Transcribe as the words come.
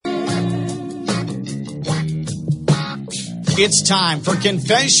It's time for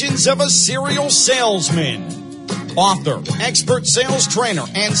Confessions of a Serial Salesman. Author, expert sales trainer,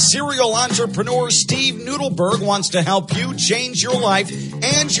 and serial entrepreneur Steve Nudelberg wants to help you change your life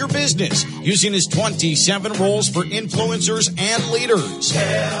and your business using his 27 rules for influencers and leaders.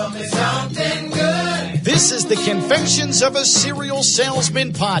 Tell me something good. This is the Confessions of a Serial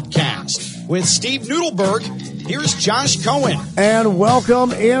Salesman podcast with Steve Nudelberg. Here's Josh Cohen. And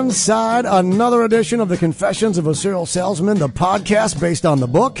welcome inside another edition of the Confessions of a Serial Salesman, the podcast based on the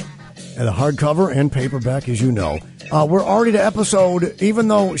book and the hardcover and paperback, as you know. We're already to episode, even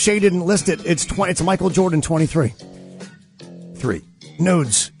though Shay didn't list it, it's Michael Jordan 23. 3.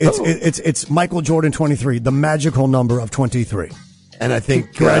 Nudes. It's Michael Jordan 23, the magical number of 23. And I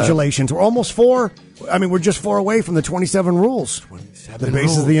think... Congratulations. We're almost 4. I mean, we're just 4 away from the 27 rules. 27 the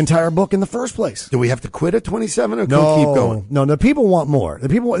basis of the entire book in the first place. Do we have to quit at 27 or can we keep going? No, the people want more.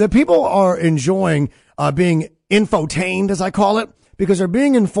 The people are enjoying being infotained, as I call it, because they're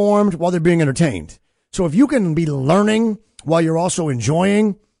being informed while they're being entertained. So if you can be learning while you're also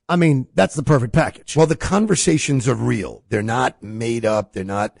enjoying, I mean, that's the perfect package. Well, the conversations are real. They're not made up. They're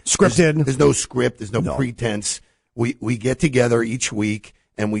not scripted. There's no script. There's no pretense. We get together each week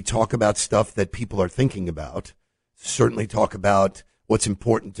and we talk about stuff that people are thinking about. Certainly talk about what's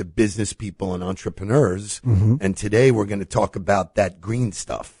important to business people and entrepreneurs. Mm-hmm. And today we're going to talk about that green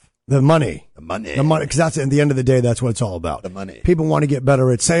stuff. The money. Because that's at the end of the day, that's what it's all about. The money. People want to get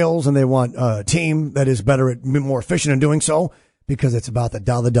better at sales, and they want a team that is better at more efficient in doing so, because it's about the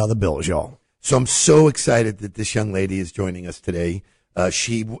dollar bills, y'all. So I'm so excited that this young lady is joining us today.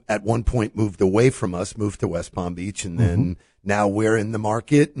 She at one point moved away from us, moved to West Palm Beach, and then now we're in the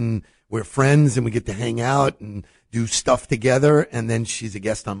market and we're friends and we get to hang out and do stuff together, and then she's a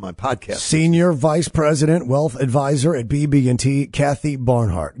guest on my podcast. Senior Vice President, Wealth Advisor at BB&T, Kathy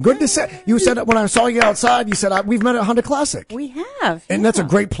Barnhart. Good to say. You said when I saw you outside, you said, we've met at Honda Classic. We have. And that's a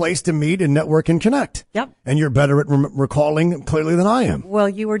great place to meet and network and connect. Yep. And you're better at recalling clearly than I am. Well,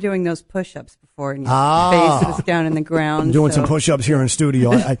 you were doing those push-ups before, and your face was down in the ground. I'm doing some push-ups here in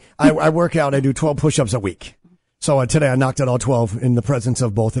studio. I work out. I do 12 push-ups a week. So today I knocked out all 12 in the presence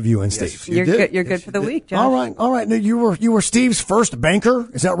of both of you and Steve. You're good. You're good for the week, Josh. All right. Now, you were Steve's first banker.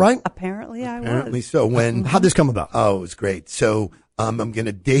 Is that right? Apparently I was. Apparently so. How'd this come about? Oh, it was great. So I'm going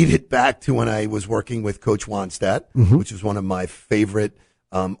to date it back to when I was working with Coach Wannstedt, which was one of my favorite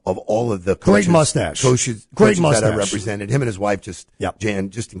of all of the coaches. Great mustache. Coaches that I represented. Him and his wife, Jan,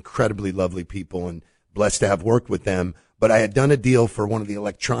 just incredibly lovely people and blessed to have worked with them. But I had done a deal for one of the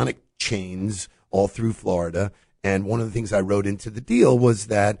electronic chains all through Florida. And one of the things I wrote into the deal was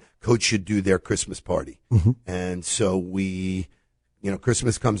that Coach should do their Christmas party. Mm-hmm. And so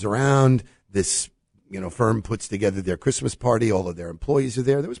Christmas comes around, this, firm puts together their Christmas party. All of their employees are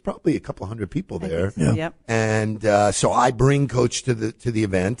there. There was probably a couple hundred people there. Yeah. Yep. And, so I bring Coach to the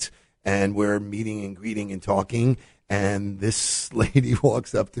event, and we're meeting and greeting and talking. And this lady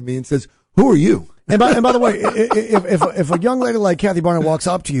walks up to me and says, "Who are you?" And by the way, if a young lady like Kathy Barnett walks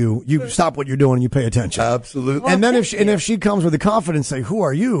up to you, you stop what you're doing and you pay attention. Absolutely. And then if she comes with the confidence, say, "Who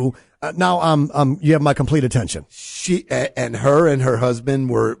are you?" Now you have my complete attention. She and her husband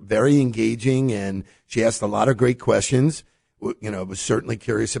were very engaging, and she asked a lot of great questions. Was certainly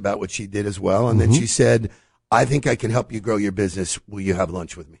curious about what she did as well. And then she said, "I think I can help you grow your business. Will you have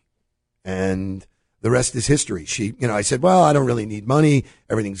lunch with me?" And the rest is history. I said, "Well, I don't really need money.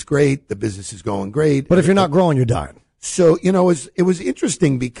 Everything's great. The business is going great." But if you're not growing, you're dying. So, it was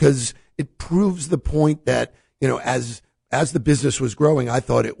interesting because it proves the point that, as the business was growing, I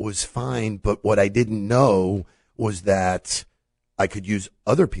thought it was fine. But what I didn't know was that I could use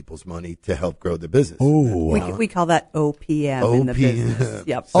other people's money to help grow the business. Ooh. We call that OPM in the business.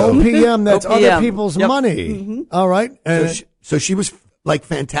 Yep. OPM, that's other people's money. Mm-hmm. All right. So she was like,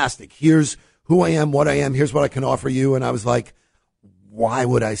 fantastic. Here's who I am, what I am. Here's what I can offer you. And I was like, why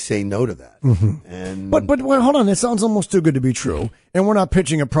would I say no to that? Mm-hmm. And But hold on. It sounds almost too good to be true. And we're not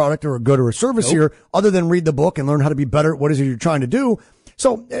pitching a product or a good or a service here other than read the book and learn how to be better at what is it you're trying to do.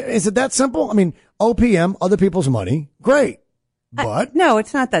 So is it that simple? I mean, OPM, other people's money. Great. But no,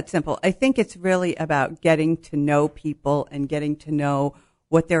 it's not that simple. I think it's really about getting to know people and getting to know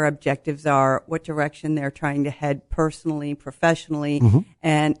what their objectives are, what direction they're trying to head personally, professionally,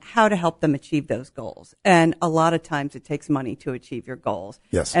 and how to help them achieve those goals. And a lot of times it takes money to achieve your goals.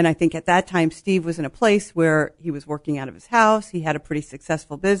 Yes. And I think at that time, Steve was in a place where he was working out of his house. He had a pretty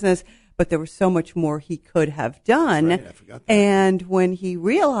successful business, but there was so much more he could have done. Right, I forgot that. And when he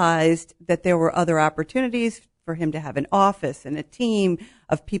realized that there were other opportunities for him to have an office and a team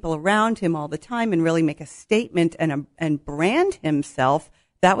of people around him all the time and really make a statement and brand himself,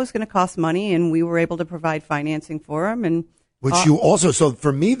 that was going to cost money, and we were able to provide financing for him, and Which you also, so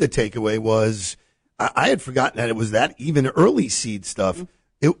for me, the takeaway was I had forgotten that it was that even early seed stuff.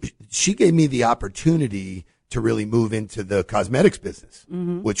 She gave me the opportunity to really move into the cosmetics business,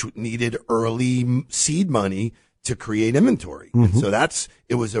 which needed early seed money to create inventory. And so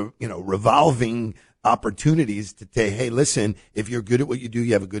it was a, revolving opportunities to say, hey, listen, if you're good at what you do,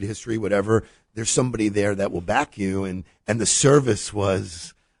 you have a good history, whatever, there's somebody there that will back you. And the service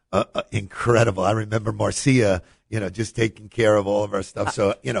was incredible. I remember Marcia, just taking care of all of our stuff.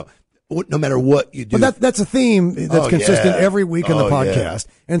 So, no matter what you do. But that's a theme that's consistent every week on the podcast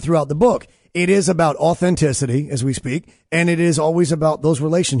and throughout the book. It is about authenticity as we speak, and it is always about those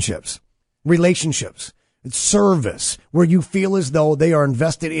relationships. It's service where you feel as though they are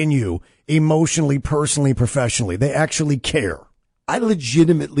invested in you emotionally, personally, professionally. They actually care. I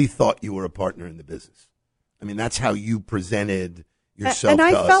legitimately thought you were a partner in the business. I mean, that's how you presented yourself. And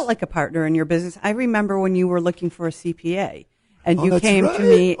I to us. felt like a partner in your business. I remember when you were looking for a CPA and you came to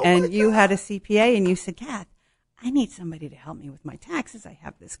me and you had a CPA and you said, Kath, I need somebody to help me with my taxes. I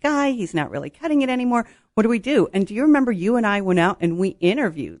have this guy. He's not really cutting it anymore. What do we do? And do you remember you and I went out and we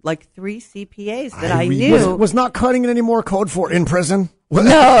interviewed like 3 CPAs that I knew. Was not cutting it anymore code for in prison?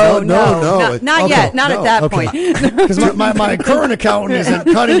 No. Not yet. Not at that point. Because my current accountant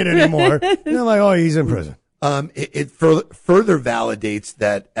isn't cutting it anymore. And I'm like, oh, he's in prison. It further validates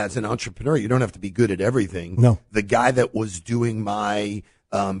that as an entrepreneur, you don't have to be good at everything. No. The guy that was doing my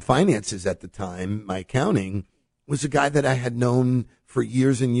finances at the time, my accounting, was a guy that I had known for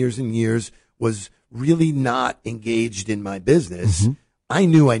years and years and years, was really not engaged in my business. I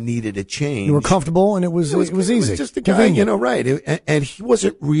knew I needed a change. You were comfortable, and it was easy. It was just a guy, right. And he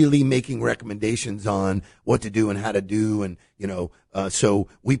wasn't really making recommendations on what to do and how to do. And, so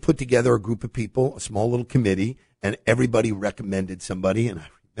we put together a group of people, a small little committee, and everybody recommended somebody. And I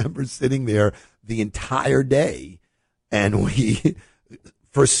remember sitting there the entire day, and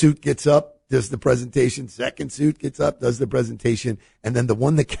first suit gets up, does the presentation, second suit gets up, does the presentation, and then the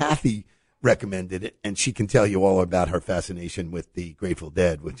one that Kathy recommended it, and she can tell you all about her fascination with the Grateful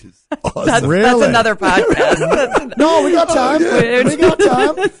Dead, which is awesome. That's another podcast. No, we got time. We got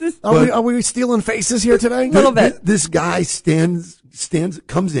time. Are we stealing faces here today? A little bit. This guy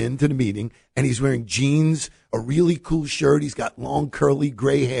comes into the meeting, and he's wearing jeans, a really cool shirt. He's got long, curly,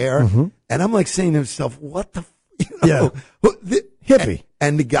 gray hair. And I'm like saying to himself, what the hippie.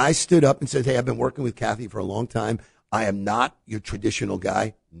 And the guy stood up and said, hey, I've been working with Kathy for a long time. I am not your traditional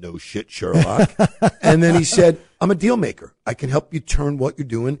guy. No shit, Sherlock. And then he said, I'm a deal maker. I can help you turn what you're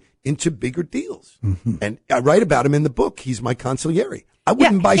doing into bigger deals. And I write about him in the book. He's my consigliere. I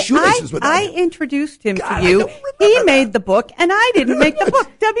wouldn't buy shoelaces without him. I introduced him to you. He made the book, and I didn't make the book.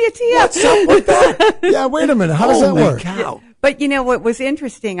 WTF. What's up with that? Yeah, wait a minute. How does that work? Cow. But what was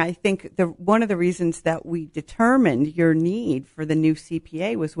interesting, I think one of the reasons that we determined your need for the new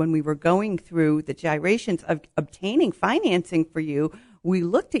CPA was when we were going through the gyrations of obtaining financing for you. We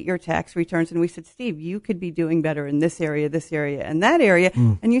looked at your tax returns and we said, Steve, you could be doing better in this area, and that area.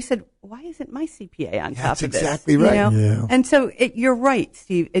 And you said, why isn't my CPA on top of this? That's exactly right. Yeah. And so you're right,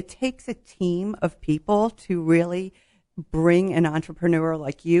 Steve. It takes a team of people to really bring an entrepreneur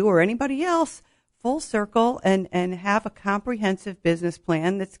like you or anybody else full circle and have a comprehensive business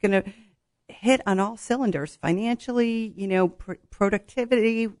plan that's going to hit on all cylinders financially,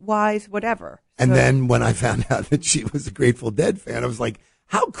 productivity wise, whatever. And then when I found out that she was a Grateful Dead fan, I was like,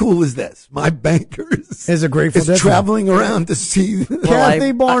 how cool is this? My bankers is a Grateful Dead traveling around to see.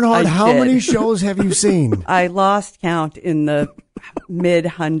 Kathy Barnhart, how many shows have you seen? I lost count in the mid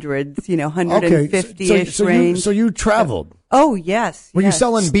hundreds, 150-ish range. So you traveled. Oh, yes. Were you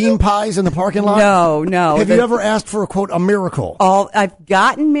selling bean pies in the parking lot? No. Have you ever asked for a miracle? I've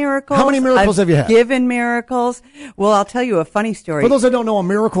gotten miracles. How many miracles have you had? Given miracles. Well, I'll tell you a funny story. For those that don't know, a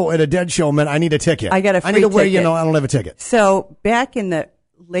miracle at a Dead show meant I need a ticket. I got a free I need a way, ticket. I don't have a ticket. So back in the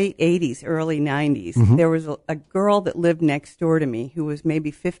late 80s, early 90s, there was a girl that lived next door to me who was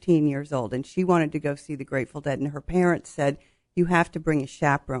maybe 15 years old, and she wanted to go see the Grateful Dead, and her parents said, you have to bring a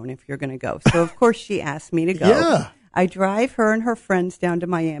chaperone if you're going to go. So, of course, she asked me to go. Yeah. I drive her and her friends down to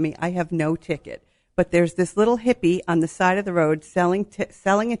Miami. I have no ticket. But there's this little hippie on the side of the road selling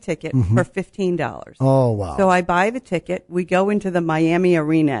a ticket for $15. Oh, wow. So I buy the ticket. We go into the Miami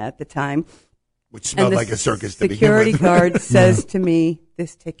Arena at the time. Which smelled like a circus to begin with. Security guard says to me,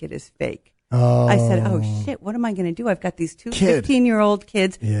 this ticket is fake. Oh. I said, oh, shit, what am I going to do? I've got these two 15-year-old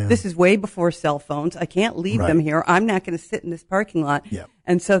kids. Yeah. This is way before cell phones. I can't leave them here. I'm not going to sit in this parking lot. Yep.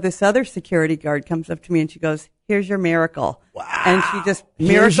 And so this other security guard comes up to me and she goes, "Here's your miracle." Wow. And she just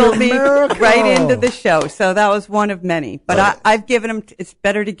Here's your miracled me miracle. right into the show. So that was one of many. But I've given them, it's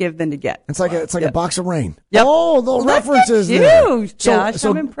better to give than to get. It's like a box of rain. Yep. Oh, the Well, references that's there. huge, Josh.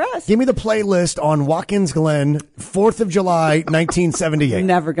 I'm impressed. Give me the playlist on Watkins Glen, 4th of July, 1978.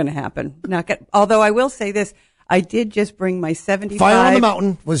 Never going to happen. Not gonna, although I will say this, I did just bring my 75. Fire on the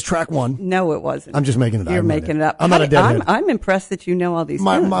Mountain was track 1. No, it wasn't. I'm just making it up. You're making it up. I'm not a deadhead. I'm impressed that you know all these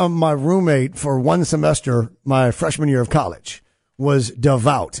My, things. my roommate for one semester, my freshman year of college, was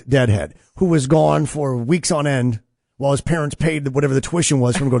devout deadhead, who was gone for weeks on end while his parents paid whatever the tuition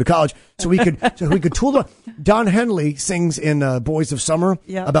was for him to go to college, so he could tool the. Don Henley sings in Boys of Summer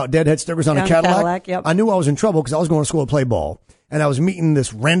about deadhead stickers on a Cadillac. Yep. I knew I was in trouble because I was going to school to play ball, and I was meeting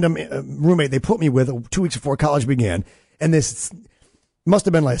this random roommate they put me with 2 weeks before college began, and this must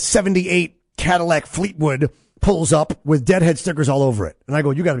have been like 78 Cadillac Fleetwood pulls up with deadhead stickers all over it, and I go,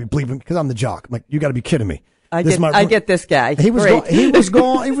 "You got to be bleeping," because I'm the jock. I'm like, "You got to be kidding me." I get this guy. He was Great. he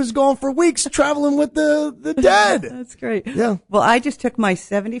was gone for weeks traveling with the dead. That's great. Yeah. Well, I just took my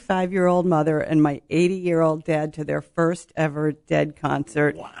 75-year-old mother and my 80-year-old dad to their first ever Dead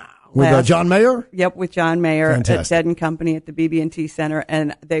concert. Wow. With John Mayer? Yep, with John Mayer Fantastic. at Dead and Company at the BB&T Center,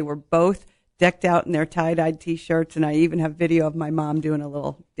 and they were both decked out in their tie-dyed T-shirts, and I even have video of my mom doing a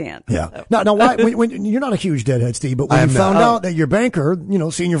little dance. Yeah. So. Now, why? When you're not a huge deadhead, Steve, but when you found out that your banker,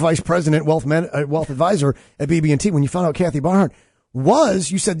 senior vice president, wealth advisor at BB&T, when you found out Kathy Barnhart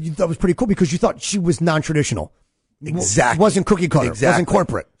you said you thought it was pretty cool because you thought she was non-traditional. Exactly. Wasn't cookie cutter. Exactly. Wasn't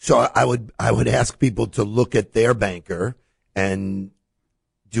corporate. So I would ask people to look at their banker and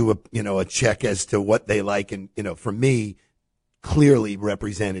do a check as to what they like, and for me, clearly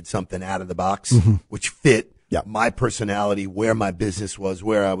represented something out of the box, which fit my personality, where my business was,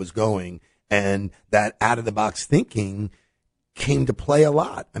 where I was going, and that out of the box thinking came to play a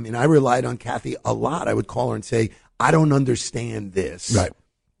lot. I mean, I relied on Kathy a lot. I would call her and say, "I don't understand this." Right.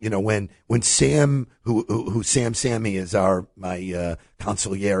 When Sam, who Sam Sammy is my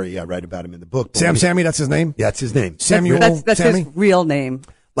consigliere, I write about him in the book. Sammy, that's his name? Yeah, that's his name. Samuel That's Sammy? his real name.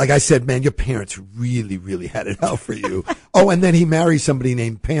 Like I said, man, your parents really, really had it out for you. Oh, and then he marries somebody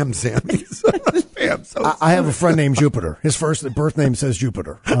named Pam Sammy. Pam. So I have a friend named Jupiter. His first birth name says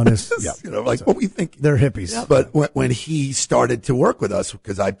Jupiter on his. Yeah. What we think. They're hippies. Yeah. But when he started to work with us,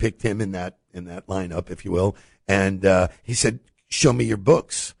 because I picked him in that lineup, if you will, and he said, "Show me your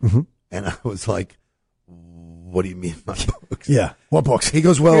books," and I was like, "What do you mean my books?" Yeah. What books? He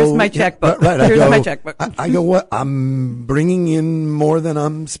goes, "Well, here's my checkbook." Right. Here's my checkbook. I go, "What? I'm bringing in more than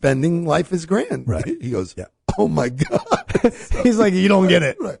I'm spending. Life is grand." Right. He goes, "Oh my God." He's like, "You don't get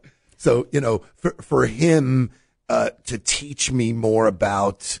it." Right. So, for him, to teach me more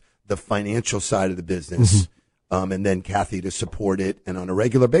about the financial side of the business, and then Kathy to support it. And on a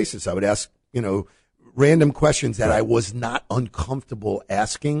regular basis, I would ask, random questions that I was not uncomfortable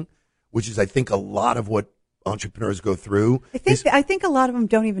asking, which is, I think, a lot of what entrepreneurs go through. I think a lot of them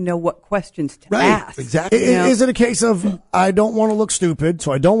don't even know what questions to ask. Exactly. Is it a case of, I don't want to look stupid,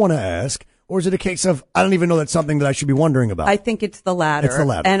 so I don't want to ask? Or is it a case of, I don't even know that's something that I should be wondering about? I think it's the latter. It's the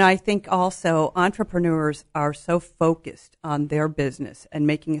latter. And I think also entrepreneurs are so focused on their business and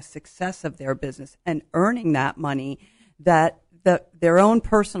making a success of their business and earning that money that their own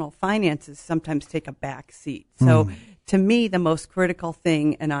personal finances sometimes take a back seat. So to me, the most critical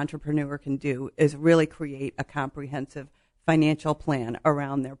thing an entrepreneur can do is really create a comprehensive financial plan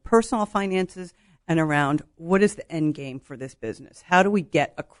around their personal finances and around what is the end game for this business? How do we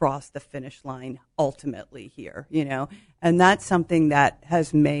get across the finish line ultimately here, And that's something that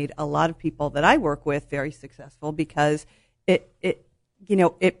has made a lot of people that I work with very successful because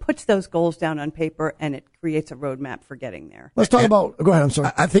it puts those goals down on paper and it creates a roadmap for getting there. Let's talk about, go ahead, I'm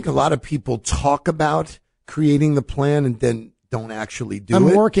sorry. I think a lot of people talk about creating the plan and then don't actually do it.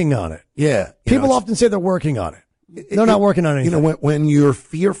 I'm working on it. Yeah. People often say they're working on it. They're not working on anything. When you're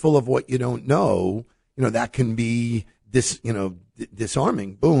fearful of what you don't know, that can be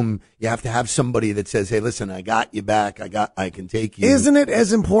disarming. Boom. You have to have somebody that says, "Hey, listen, I got you back. I can take you." Isn't it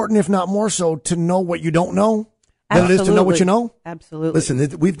as important, if not more so, to know what you don't know than it is to know what you know? Absolutely.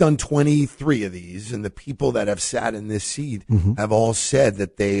 Listen, we've done 23 of these, and the people that have sat in this seat have all said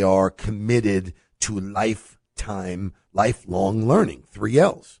that they are committed to lifelong learning. 3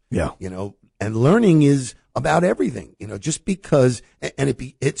 L's. Yeah. And learning is about everything, just because, and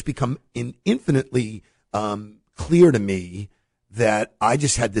it's become infinitely clear to me that I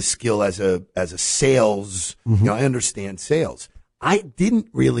just had this skill as a sales, I understand sales. I didn't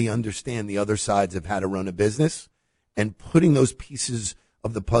really understand the other sides of how to run a business, and putting those pieces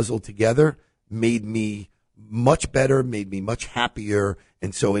of the puzzle together made me much better, made me much happier.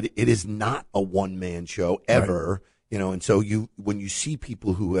 And so it is not a one-man show ever, and so when you see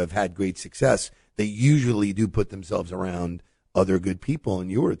people who have had great success, they usually do put themselves around other good people, and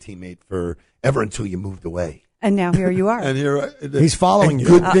you were a teammate forever until you moved away. And now here you are. And he's following you.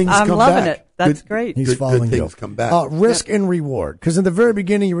 Good things I'm come loving back. it. That's great. He's following good you. things come back. Risk and reward. Because in the very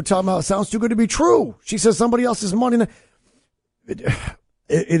beginning, you were talking about, it sounds too good to be true. She says somebody else's money.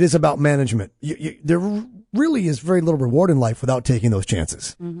 It is about management. There really is very little reward in life without taking those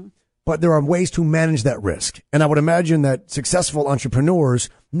chances. Mm-hmm. But there are ways to manage that risk. And I would imagine that successful entrepreneurs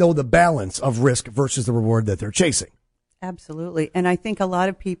know the balance of risk versus the reward that they're chasing. Absolutely. And I think a lot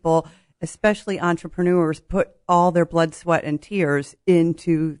of people, especially entrepreneurs, put all their blood, sweat, and tears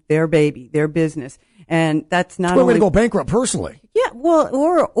into their baby, their business. And that's not only only to go bankrupt personally. Yeah, well,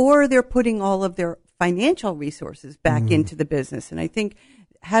 or they're putting all of their financial resources back into the business. And I think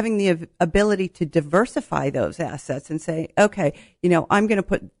having the ability to diversify those assets and say, okay, I'm going to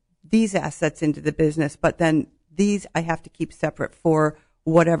put these assets into the business, but then these I have to keep separate for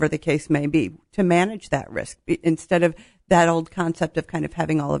whatever the case may be, to manage that risk instead of that old concept of kind of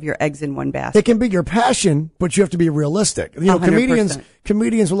having all of your eggs in one basket. It can be your passion, but you have to be realistic. 100%.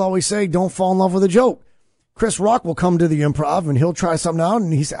 Comedians will always say, don't fall in love with a joke. Chris Rock will come to the Improv and he'll try something out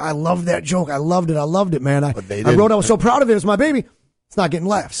and he said, I love that joke. I loved it, man. I wrote, I was so proud of it. It's my baby. It's not getting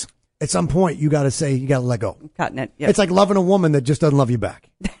laughs. At some point, you got to let go. Cutting it. Yep. It's like loving a woman that just doesn't love you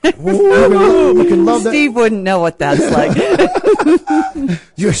back. You can love that. Steve wouldn't know what that's like.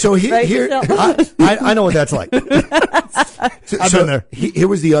 So here I know what that's like. I've been there. Here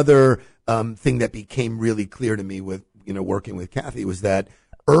was the other thing that became really clear to me with working with Kathy was that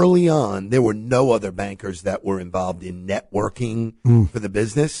early on there were no other bankers that were involved in networking for the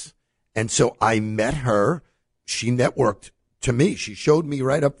business, and so I met her. She networked to me. She showed me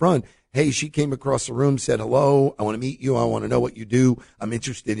right up front. Hey, she came across the room, said hello. I want to meet you. I want to know what you do. I'm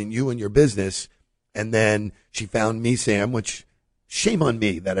interested in you and your business. And then she found me, Sam, which shame on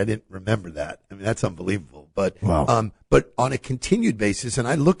me that I didn't remember that. I mean, that's unbelievable. But, wow. But on a continued basis, and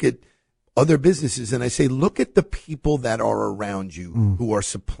I look at other businesses and I say, look at the people that are around you who are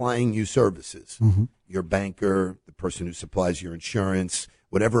supplying you services. Mm-hmm. Your banker, the person who supplies your insurance,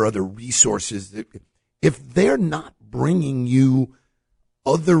 whatever other resources. If they're not bringing you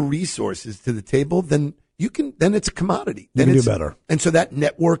other resources to the table, then then it's a commodity. Then you can do better. And so that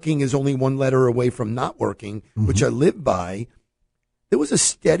networking is only one letter away from not working, which I live by. There was a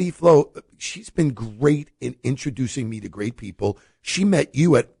steady flow. She's been great in introducing me to great people. She met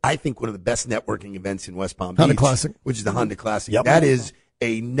you at, I think, one of the best networking events in West Palm Beach. Honda Classic. Which is the Honda Classic. Yep. That is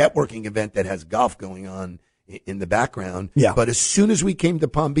a networking event that has golf going on in the background. Yeah. But as soon as we came to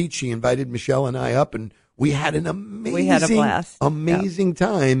Palm Beach, she invited Michelle and I up, and we had a blast. Amazing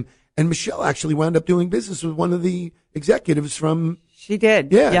time. And Michelle actually wound up doing business with one of the executives from. She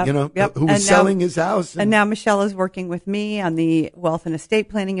did. Yeah. Who was selling his house. And now Michelle is working with me on the wealth and estate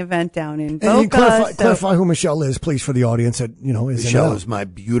planning event down in Boca. And clarify who Michelle is, please, for the audience that, is Michelle is my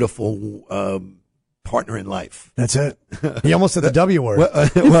beautiful, partner in life. That's it. He almost said the W word.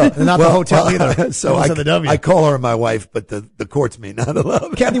 Not the hotel either. So I said the W. I call her my wife, but the courts may not allow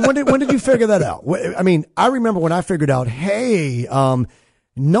it. Kathy, when did you figure that out? I mean, I remember when I figured out, hey,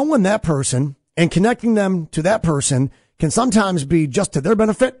 knowing that person and connecting them to that person can sometimes be just to their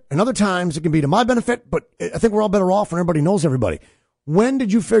benefit, and other times it can be to my benefit, but I think we're all better off when everybody knows everybody. When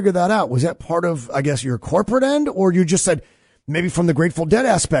did you figure that out? Was that part of, I guess, your corporate end, or you just said, maybe from the Grateful Dead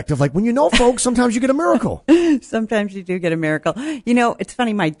aspect of like, when you know folks, sometimes you get a miracle. Sometimes you do get a miracle. It's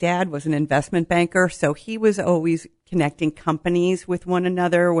funny. My dad was an investment banker, so he was always connecting companies with one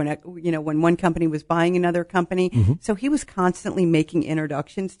another when one company was buying another company. Mm-hmm. So he was constantly making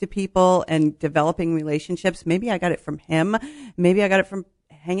introductions to people and developing relationships. Maybe I got it from him. Maybe I got it from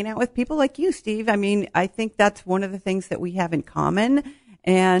hanging out with people like you, Steve. I mean, I think that's one of the things that we have in common.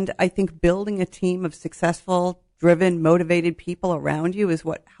 And I think building a team of successful, driven, motivated people around you is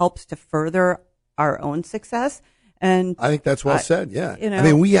what helps to further our own success. And I think that's well said. Yeah. I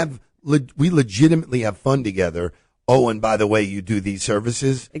mean, we legitimately have fun together. Oh, and by the way, you do these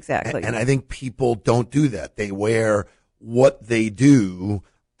services. Exactly. And I think people don't do that. They wear what they do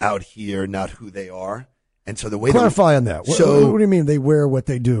out here, not who they are. And so the way clarify on that. So what do you mean they wear what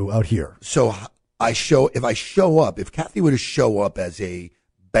they do out here? So if Kathy were to show up as a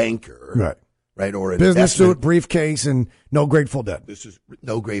banker, right, or an business suit, briefcase, and no Grateful Dead. This is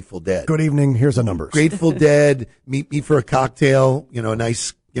no Grateful Dead. Good evening. Here's the numbers. Grateful Dead. Meet me for a cocktail. A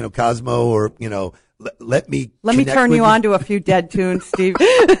nice, Cosmo, or let me turn you on to a few Dead tunes, Steve.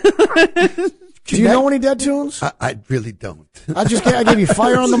 Do you know any Dead tunes? I really don't. I gave you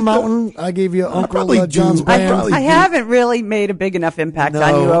Fire on the Mountain. I gave you Uncle John's Band. I haven't really made a big enough impact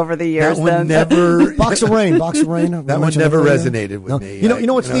on you over the years. That one never. Box of Rain. That one never resonated with me. You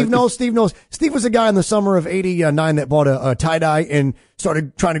know what Steve knows? Steve knows. Steve was a guy in the summer of '89 that bought a tie-dye and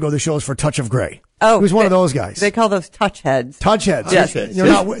started trying to go to the shows for Touch of Grey. Oh, he was one of those guys. They call those touch heads. Touch heads. Yes. You're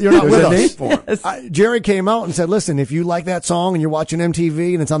not with us. Name for him. Jerry came out and said, listen, if you like that song and you're watching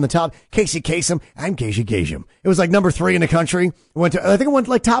MTV and it's on the top, Casey Kasem, I'm Casey Kasem. It was like number 3 in the country. I think it went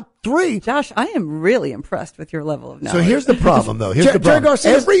like top 3. Josh, I am really impressed with your level of knowledge. So here's the problem, though. Jerry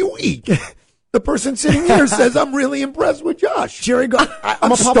Garcia, every week, the person sitting here says, I'm really impressed with Josh.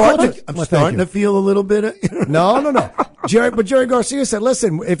 I'm starting to feel a little bit of, No. Jerry Garcia said,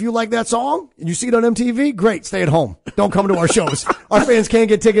 listen, if you like that song and you see it on MTV, great, stay at home. Don't come to our shows. Our fans can't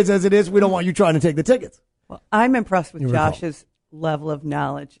get tickets as it is. We don't want you trying to take the tickets. Well, I'm impressed with Josh's level of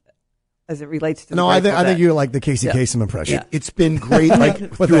knowledge as it relates to the I think you like the Casey Kasem impression. It's been great.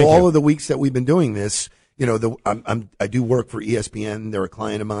 Like through all of the weeks that we've been doing this, I do work for ESPN. They're a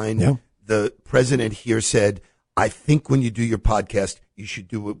client of mine. Yeah. The president here said, I think when you do your podcast, you should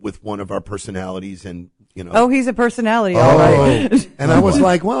do it with one of our personalities and, Oh, he's a personality, all right. And I was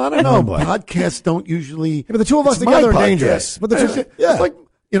like, well, I don't know. Podcasts don't usually. But the two of us together are dangerous. But it's like,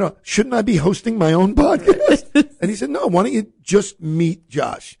 shouldn't I be hosting my own podcast? And he said, no, why don't you just meet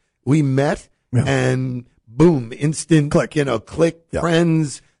Josh? We met and boom, instant click,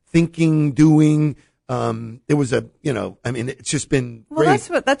 friends, thinking, doing. It was it's just been great.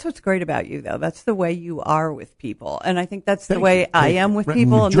 Well, that's what's great about you, though. That's the way you are with people. And I think that's the way I am with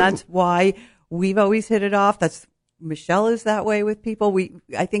people. And that's why we've always hit it off. Michelle is that way with people.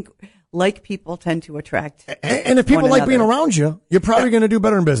 I think like people tend to attract. And if people like being around you, you're probably going to do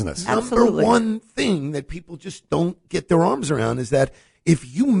better in business. Absolutely. Number one thing that people just don't get their arms around is that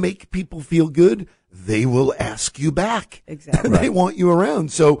if you make people feel good, they will ask you back. Exactly. They want you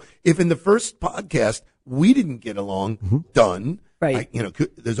around. So if in the first podcast we didn't get along, done. Right.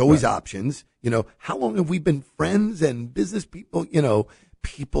 There's always options. How long have we been friends and business people?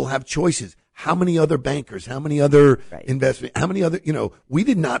 People have choices. How many other bankers? How many other investment? How many other? We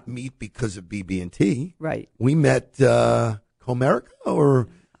did not meet because of BB&T. Right. We met Comerica or.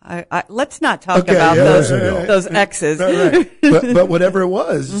 Let's not talk about those exes. Right. But whatever it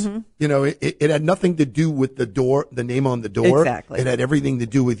was, it had nothing to do with the name on the door. Exactly. It had everything to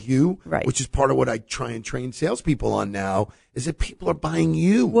do with you, right. Which is part of what I try and train salespeople on now, is that people are buying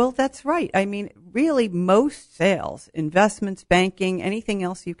you. Well, that's right. I mean, really, most sales, investments, banking, anything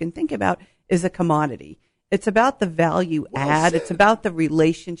else you can think about is a commodity. It's about the value add. It's about the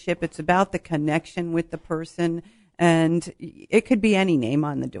relationship. It's about the connection with the person. And it could be any name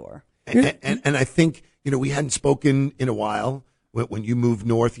on the door. And I think, we hadn't spoken in a while. When you moved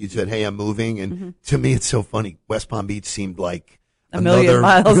north, you said, hey, I'm moving. And to me, it's so funny. West Palm Beach seemed like a million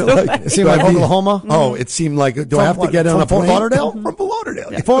miles away. It seemed like Oklahoma. Oh, it seemed like, do I have to get on a Fort plane? Lauderdale? From Fort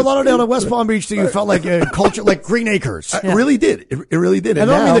Lauderdale. Yeah. Fort Lauderdale to West Palm Beach, so you felt like a culture, like Green Acres. It really did. It really did. I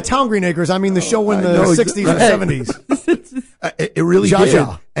don't mean the town Green Acres. I mean the show in the 60s and 70s. It really did.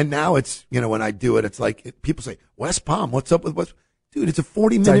 And now it's, when I do it, it's like people say, West Palm, what's up with West? Dude, it's a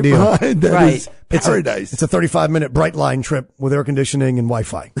 40-minute ride. That is paradise. It's a 35-minute bright line trip with air conditioning and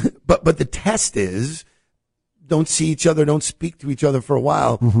Wi-Fi. But the test is, don't see each other, don't speak to each other for a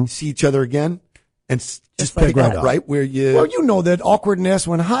while, see each other again, and just pick up, right? Where you... Well, you know that awkwardness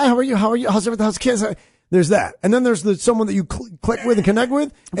when, hi, how are you? How's everything? How's kids? There's that. And then there's someone that you click with and connect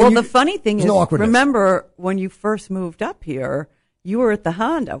with. Well, the funny thing is, remember when you first moved up here, you were at the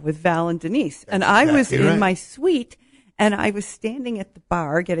Honda with Val and Denise. And I was in my suite, and I was standing at the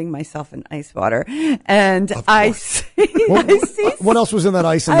bar getting myself an ice water. And I see... What else was in that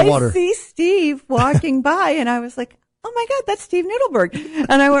ice in the water? I see Steve walking by, and I was like, oh my God, that's Steve Noodleberg.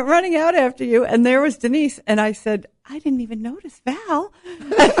 And I went running out after you, and there was Denise. And I said, I didn't even notice Val.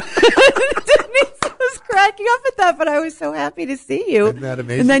 Denise was cracking up at that, but I was so happy to see you. Isn't that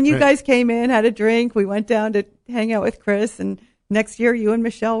amazing? And then you guys came in, had a drink. We went down to hang out with Chris, and next year you and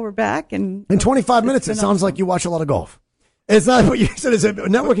Michelle were back. And in 25 minutes, it sounds like you watch a lot of golf. It's not what you said. It's a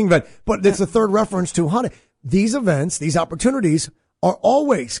networking event, but it's a third reference to Honda. These events, these opportunities are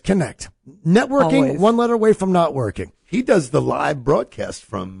always connect. Networking, one letter away from not working. He does the live broadcast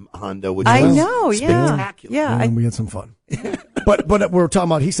from Honda, which I is know, spectacular. Yeah. We had some fun. But we're talking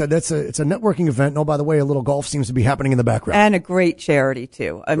about, he said it's a networking event. Oh, by the way, a little golf seems to be happening in the background. And a great charity,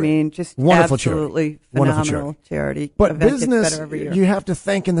 too. I mean, just wonderful absolutely charity. phenomenal charity. But event business, gets better every year. You have to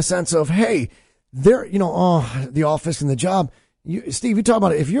think in the sense of, hey, the office and the job. Steve, you talk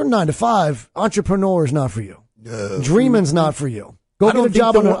about it. If you're 9 to 5, entrepreneur is not for you. No. Dreaming's not for you. Go get a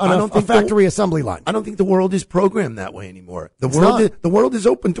job on a factory assembly line. I don't think the world is programmed that way anymore. The world is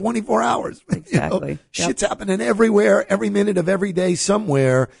open 24 hours. Exactly. You know? Shit's happening everywhere, every minute of every day,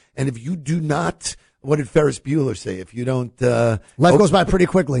 somewhere. And if you do not, what did Ferris Bueller say? If you don't, life goes by pretty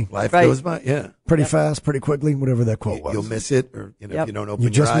quickly. Life goes by, pretty fast, pretty quickly. Whatever that quote was. You'll miss it, or if you don't open you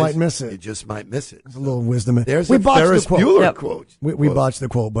just your eyes, might miss it. You just might miss it. There's a little wisdom. There's we a Ferris Bueller quote. We botched the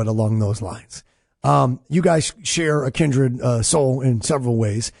quote, but along those lines. You guys share a kindred soul in several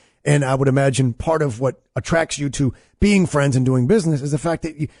ways. And I would imagine part of what attracts you to being friends and doing business is the fact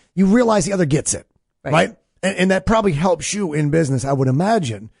that you realize the other gets it, right? And that probably helps you in business, I would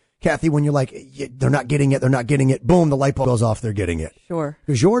imagine, Kathy, when you're like, they're not getting it, boom, the light bulb goes off, they're getting it. Sure.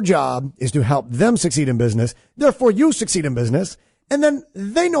 Because your job is to help them succeed in business, therefore you succeed in business, and then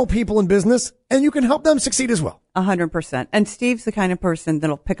they know people in business, and you can help them succeed as well. 100%. And Steve's the kind of person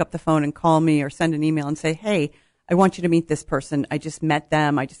that'll pick up the phone and call me or send an email and say, hey, I want you to meet this person. I just met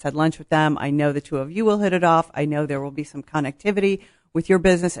them. I just had lunch with them. I know the two of you will hit it off. I know there will be some connectivity with your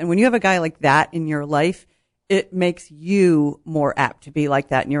business. And when you have a guy like that in your life, it makes you more apt to be like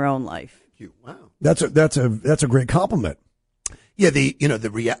that in your own life. Wow. That's a great compliment. Yeah.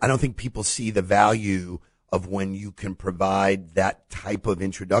 I don't think people see the value of when you can provide that type of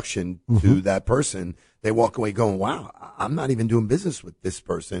introduction to that person. They walk away going, wow, I'm not even doing business with this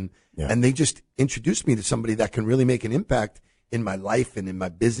person. Yeah. And they just introduced me to somebody that can really make an impact in my life and in my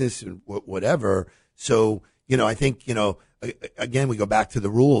business and whatever. So, I think, again, we go back to the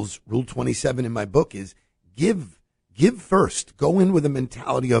rules. Rule 27 in my book is give first. Go in with a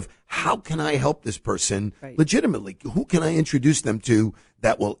mentality of how can I help this person legitimately? Who can I introduce them to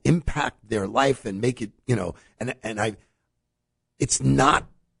that will impact their life and make it, it's not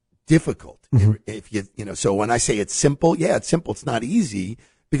difficult. If so when I say it's simple, it's simple. It's not easy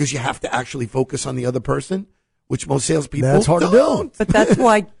because you have to actually focus on the other person, which most salespeople That's hard don't. to do. But that's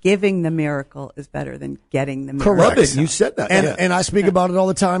why giving the miracle is better than getting the miracle. Correct. Love it. You said that. And I speak about it all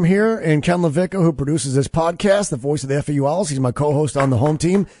the time here. And Ken Levica, who produces this podcast, the voice of the FAU Owls, he's my co-host on the home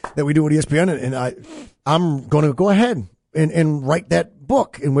team that we do at ESPN. And I'm going to go ahead and write that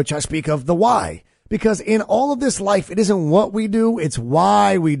book in which I speak of the why. Because in all of this life, it isn't what we do, it's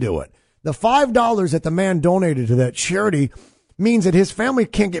why we do it. The $5 that the man donated to that charity means that his family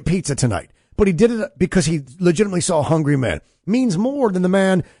can't get pizza tonight. But he did it because he legitimately saw a hungry man. Means more than the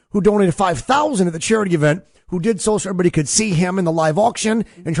man who donated $5,000 at the charity event, who did so everybody could see him in the live auction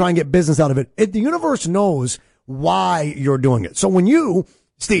and try and get business out of it. The universe knows why you're doing it. So when you,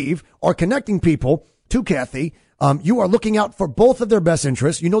 Steve, are connecting people to Kathy, you are looking out for both of their best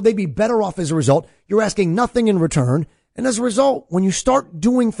interests. You know they'd be better off as a result. You're asking nothing in return. And as a result, when you start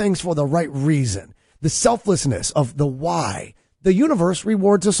doing things for the right reason, the selflessness of the why, the universe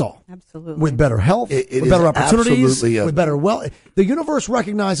rewards us all. Absolutely. With better health, with better opportunities, with better wealth. The universe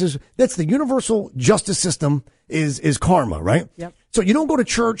recognizes that's the universal justice system is karma, right? Yep. So you don't go to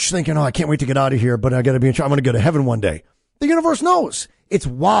church thinking, I can't wait to get out of here, but I got to be I'm going to go to heaven one day. The universe knows. It's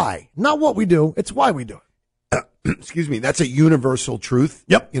why, not what we do. It's why we do it. Excuse me. That's a universal truth.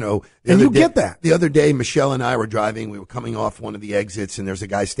 Yep. Get that. The other day, Michelle and I were driving. We were coming off one of the exits, and there's a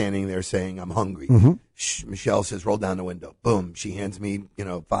guy standing there saying, I'm hungry. Michelle says, roll down the window. Boom. She hands me,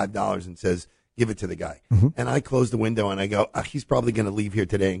 $5 and says, give it to the guy. And I close the window and I go, he's probably going to leave here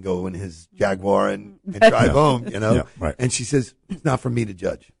today and go in his Jaguar and drive home, Yeah, right. And she says, it's not for me to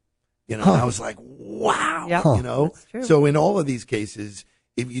judge. And I was like, wow. Yep. That's true. So in all of these cases,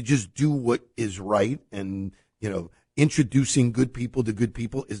 if you just do what is right and, introducing good people to good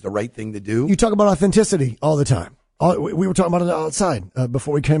people is the right thing to do. You talk about authenticity all the time. We were talking about it outside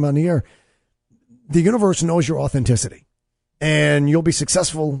before we came on the air. The universe knows your authenticity, and you'll be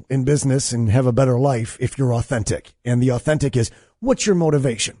successful in business and have a better life if you're authentic. And the authentic is, what's your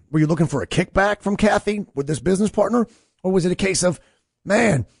motivation? Were you looking for a kickback from Kathy with this business partner? Or was it a case of,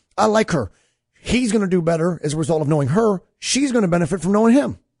 man, I like her. He's going to do better as a result of knowing her. She's going to benefit from knowing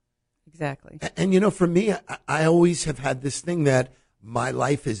him. Exactly. And, for me, I always have had this thing that my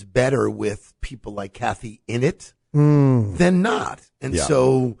life is better with people like Kathy in it than not. And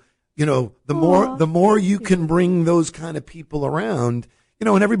so, the more you can bring those kind of people around,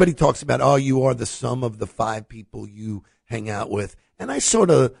 and everybody talks about, you are the sum of the 5 people you hang out with. And I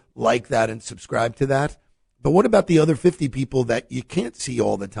sort of like that and subscribe to that. But what about the other 50 people that you can't see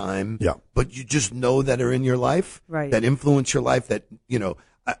all the time, but you just know that are in your life, that influence your life, that,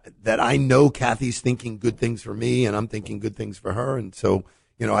 that I know Kathy's thinking good things for me and I'm thinking good things for her. And so,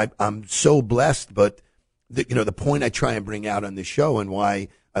 I'm so blessed. But, the point I try and bring out on this show and why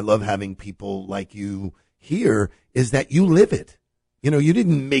I love having people like you here is that you live it. you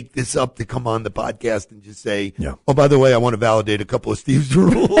didn't make this up to come on the podcast and just say, Yeah. oh, by the way, I want to validate a couple of Steve's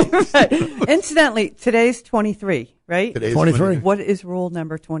rules. Right. Incidentally, today's 23, right? Today's 23. What is rule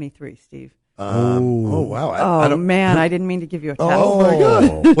number 23, Steve? Oh, wow. I Oh, don't, man, I didn't mean to give you a test. Oh, my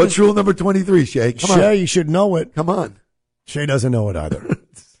God. What's rule number 23, Shay? Come Shay, on. you should know it. Come on. Shay doesn't know it either.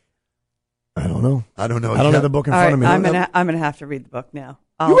 I don't know. I don't know. I don't have the book in All front right, of me. I'm gonna have to read the book now.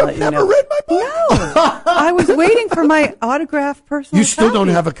 I'll You let have you never know. read my book? No, I was waiting for my autographed personal. You still don't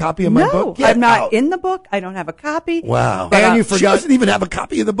copy. have a copy of my no, book? Get I'm not out. in the book. I don't have a copy. Wow. But, And you She forgot. doesn't even have a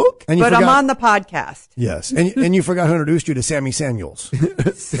copy of the book? And you But forgot, I'm on the podcast. Yes, and you forgot who introduced you to Sammy Samuels.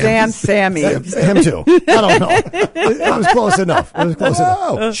 Sammy. Him too. I don't know. It was close enough. It was close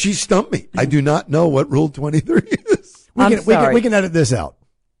enough. Wow. She stumped me. I do not know what rule 23 is. We can edit this out.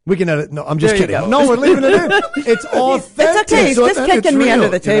 We can edit. No, I'm just There you kidding. go. No, we're leaving it in. It's authentic. It's okay. He's just authentic. kicking It's me under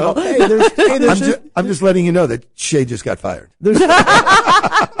real, the table. Hey, I'm just letting you know that Shay just got fired.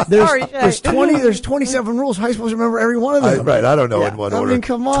 Sorry, Shay. There's 27 rules. How are you supposed to remember every one of them? Right. I don't know in what I order. mean,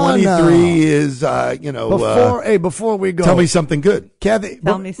 come on 23 now. is, Before we go, tell me something good. Kathy.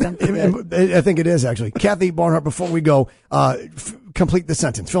 Tell me something I think it is actually Kathy Barnhart. Before we go, complete the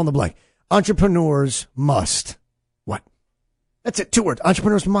sentence. Fill in the blank. Entrepreneurs must what? That's it. 2 words.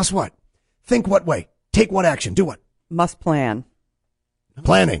 Entrepreneurs must what? Think what way? Take what action? Do what? Must plan.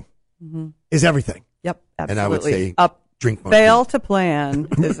 Planning is everything. Yep, absolutely. And I would say drink more. fail to plan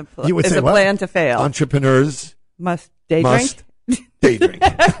is a, You would is say a what? plan to fail. Entrepreneurs Must day must drink day drink.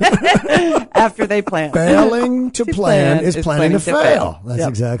 after they plan. Failing to plan is planning to fail. That's Yep.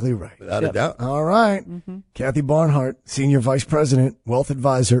 exactly right. Without a doubt. All right. Kathy Barnhart, Senior Vice President, Wealth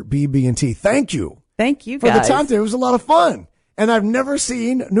Advisor, BB&T. Thank you Thank you, for guys. the time today. It was a lot of fun. And I've never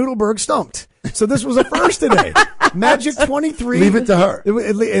seen Noodleberg stumped. So this was a first today. Magic 23. Leave it to her.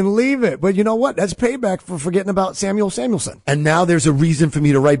 And leave it. But you know what? That's payback for forgetting about Samuel Samuelson. And now there's a reason for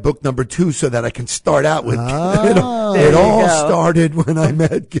me to write book number 2 so that I can start out with. Ah. it There all you go. started when I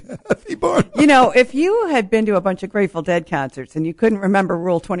met Kathy Barnhart. You know, if you had been to a bunch of Grateful Dead concerts and you couldn't remember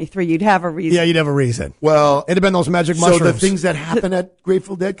Rule 23, you'd have a reason. Yeah, you'd have a reason. Well, It'd have been those magic so mushrooms. the things that happen at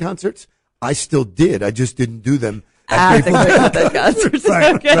Grateful Dead concerts, I still did. I just didn't do them At the Grateful Dead concerts.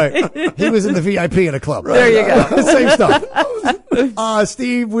 Right, Okay. right. He was in the VIP in a club. There you go. Same stuff.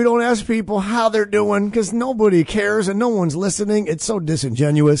 Steve, we don't ask people how they're doing because nobody cares and no one's listening. It's so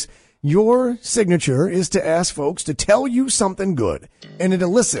disingenuous. Your signature is to ask folks to tell you something good, and it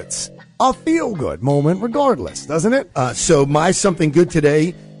elicits a feel-good moment regardless, doesn't it? So my something good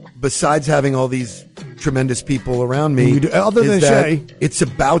today, besides having all these tremendous people around me, You do- other is than that Shay. it's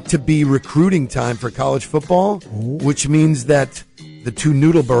about to be recruiting time for college football, which means that the 2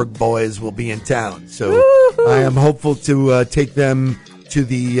 Noodleberg boys will be in town. So I am hopeful to take them to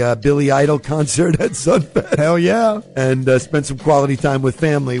the Billy Idol concert at Sunfest. Hell yeah. And spend some quality time with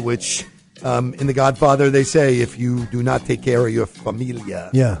family, which in The Godfather they say, if you do not take care of your familia,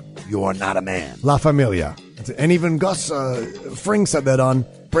 Yeah. you are not a man. La Familia. And even Gus Fring said that on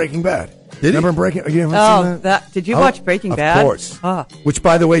Breaking Bad. Did he? Remember Breaking? You haven't seen that? Did you watch Breaking Bad? Of course. Ah. Which,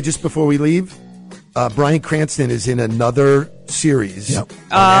 by the way, just before we leave, Bryan Cranston is in another series on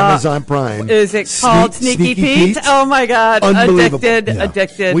Amazon Prime. Is it called Sneaky Pete? Oh my God! Unbelievable.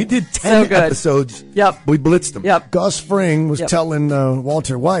 Addicted. We did 10 So good. episodes. Yep. We blitzed them. Yep. Gus Fring was Yep. telling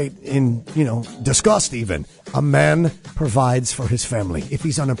Walter White in, disgust even, a man provides for his family. If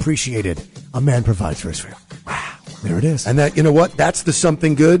he's unappreciated, a man provides for his family. Wow. There it is. And that, you know what? That's the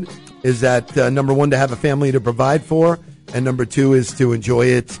something good, is that number 1, to have a family to provide for, and number 2 is to enjoy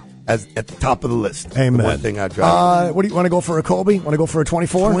it as at the top of the list. Amen. The one thing I drive. What do you want to go for a Colby? Want to go for a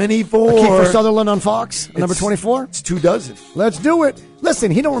 24? 24. A Kiefer Sutherland on Fox, number It's- 24? It's 2 dozen. Let's do it. Listen,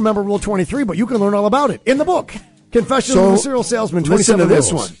 he don't remember Rule 23, but you can learn all about it in the book. Confessions of a Serial Salesman, listen 27 to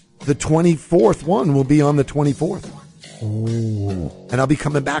this rules. one. The 24th one will be on the 24th. Ooh. And I'll be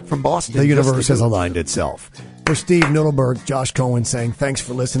coming back from Boston. The just universe to has do it. aligned itself. For Steve Noodleberg, Josh Cohen saying thanks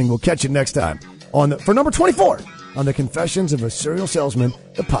for listening. We'll catch you next time for number 24 on the Confessions of a Serial Salesman,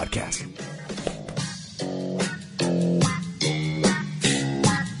 the podcast.